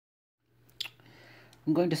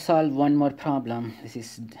I'm going to solve one more problem. This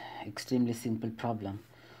is extremely simple problem.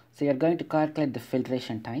 So you're going to calculate the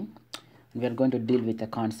filtration time. We are going to deal with the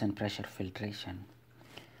constant pressure filtration.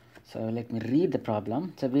 So let me read the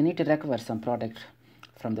problem. So we need to recover some product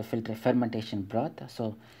from the fermentation broth.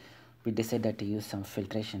 So we decided to use some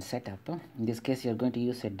filtration setup. In this case, you're going to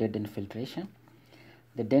use a dead end filtration.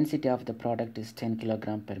 The density of the product is 10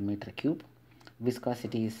 kilogram per meter cube.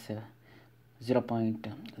 Viscosity is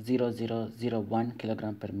 0.0001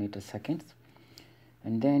 kilogram per meter seconds,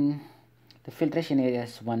 and then the filtration area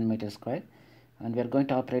is 1 meter square, and we are going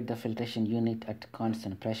to operate the filtration unit at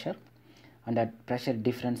constant pressure, and that pressure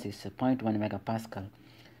difference is 0.1 megapascal.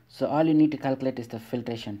 So all you need to calculate is the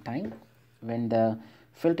filtration time when the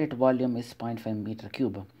filtrate volume is 0.5 meter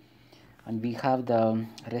cube, and we have the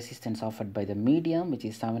resistance offered by the medium, which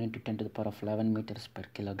is 7 into 10 to the power of 11 meters per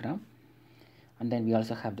kilogram. And then we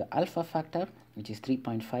also have the alpha factor, which is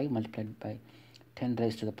 3.5 multiplied by 10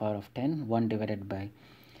 raised to the power of 10, 1 divided by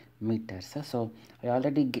meters. So I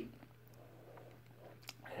already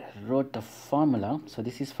wrote the formula. So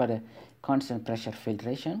this is for the constant pressure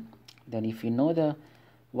filtration. Then if you know the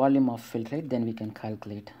volume of filtrate, then we can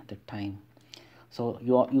calculate the time. So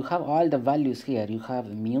you have all the values here. You have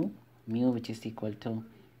mu which is equal to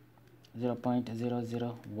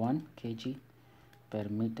 0.001 kg per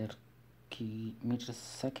meter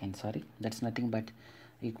second, sorry, that's nothing but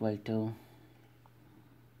equal to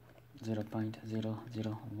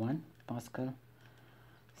 0.001 Pascal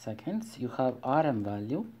seconds. You have Rm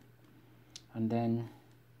value, and then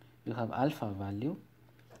you have alpha value,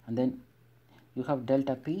 and then you have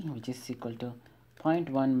delta P, which is equal to 0.1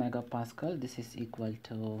 megapascal. This is equal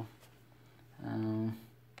to 10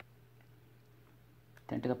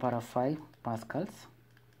 to the power of 5 pascals.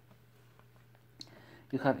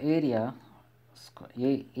 You have area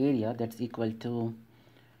that's equal to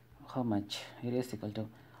how much? Area is equal to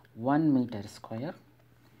 1 meter square,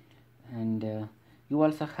 and you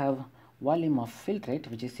also have volume of filtrate,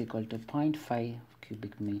 which is equal to 0.5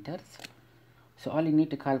 cubic meters. So all you need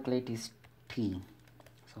to calculate is T.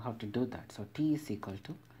 So how to do that? So T is equal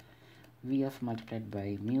to Vf multiplied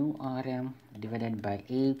by mu Rm divided by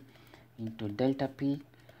A into delta P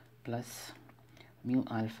plus mu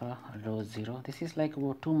alpha rho 0. This is like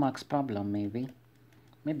a 2 marks problem, maybe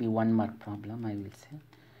 1 mark problem, I will say.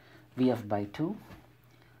 Vf by 2,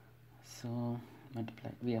 so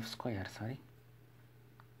multiply Vf square, sorry.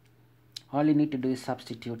 All you need to do is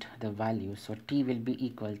substitute the value. So T will be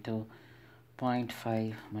equal to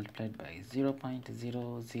 0.5 multiplied by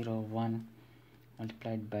 0.001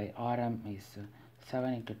 multiplied by Rm is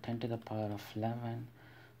 7 into 10 to the power of 11.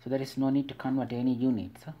 So there is no need to convert any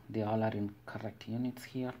units. They all are in correct units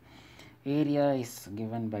here. Area is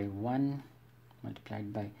given by 1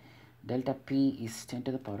 multiplied by delta P is 10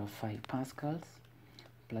 to the power of 5 pascals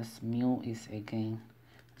plus mu is again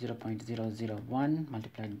 0.001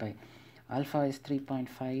 multiplied by alpha is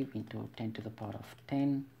 3.5 into 10 to the power of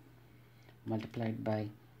 10 multiplied by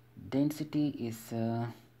density is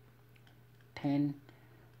 10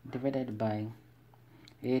 divided by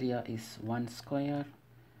area is 1 square,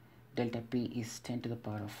 delta P is 10 to the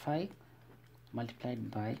power of 5 multiplied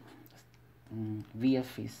by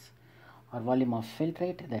Vf is or volume of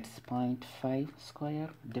filtrate, that's 0.5 square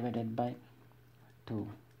divided by 2.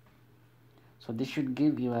 So this should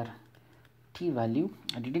give your T value.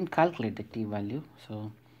 I didn't calculate the T value,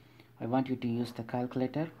 so I want you to use the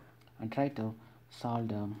calculator and try to solve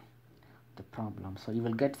the problem. So you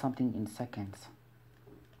will get something in seconds.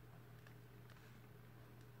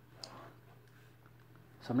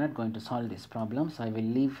 So I'm not going to solve this problem, so I will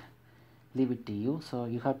leave it to you. So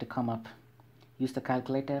you have to come up, use the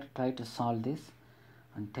calculator, try to solve this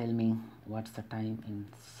and tell me what's the time in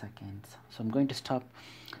seconds. So I'm going to stop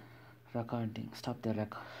recording, stop the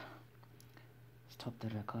recording.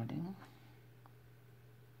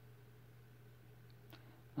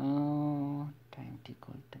 Time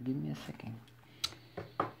equal to, give me a second.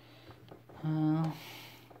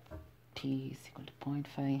 T is equal to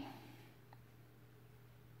 0.5.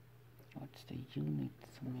 What's the unit?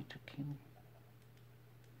 Meter cube.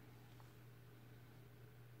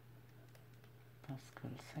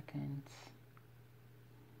 Pascal seconds.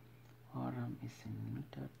 Rm is in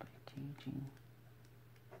meter by kg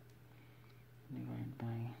divided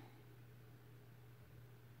by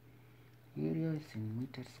area is in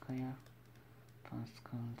meter square,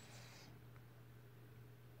 pascals.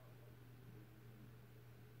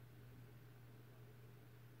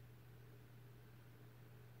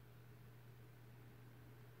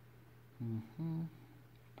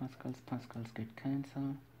 Pascals get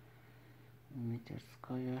cancelled. Meter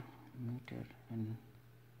square, meter, and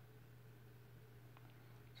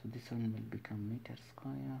So this one will become meter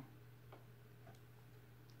square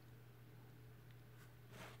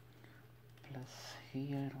plus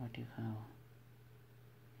here what you have,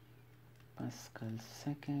 Pascal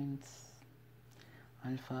seconds.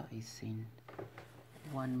 Alpha is in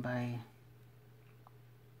 1 by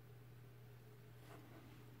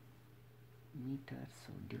meters,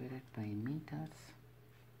 so divided by meters.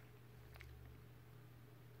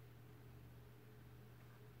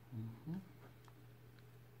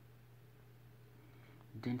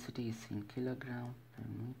 Density is in kilogram per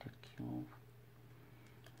meter cube.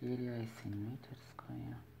 Area is in meter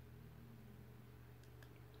square.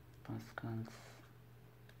 Pascals.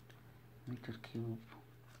 Meter cube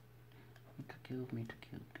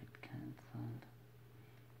get cancelled.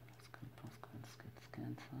 Pascals gets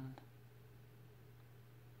cancelled.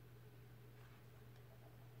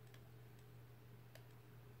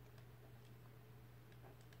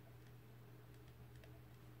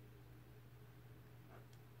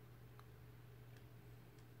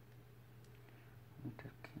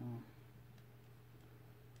 Meter cube,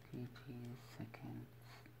 kg seconds.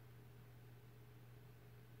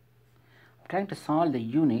 I'm trying to solve the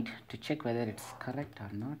unit to check whether it's correct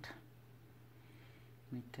or not.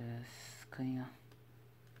 Meter square.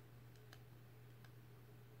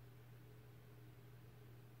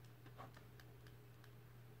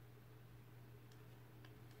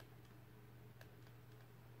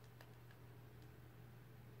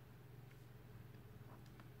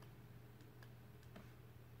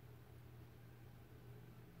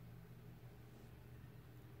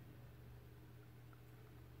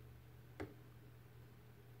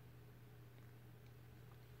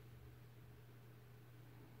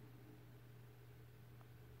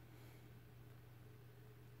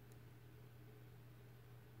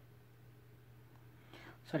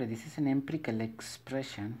 Sorry, this is an empirical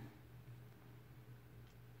expression.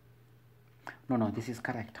 No, this is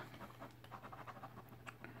correct.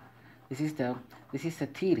 This is the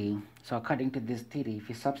theory. So according to this theory, if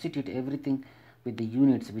you substitute everything with the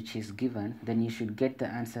units which is given, then you should get the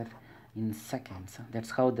answer in seconds.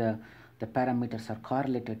 That's how the parameters are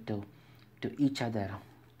correlated to each other.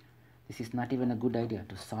 This is not even a good idea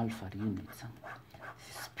to solve for units.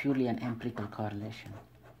 This is purely an empirical correlation.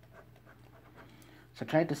 So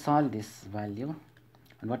try to solve this value,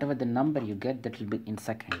 and whatever the number you get, that will be in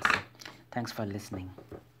seconds. Thanks for listening.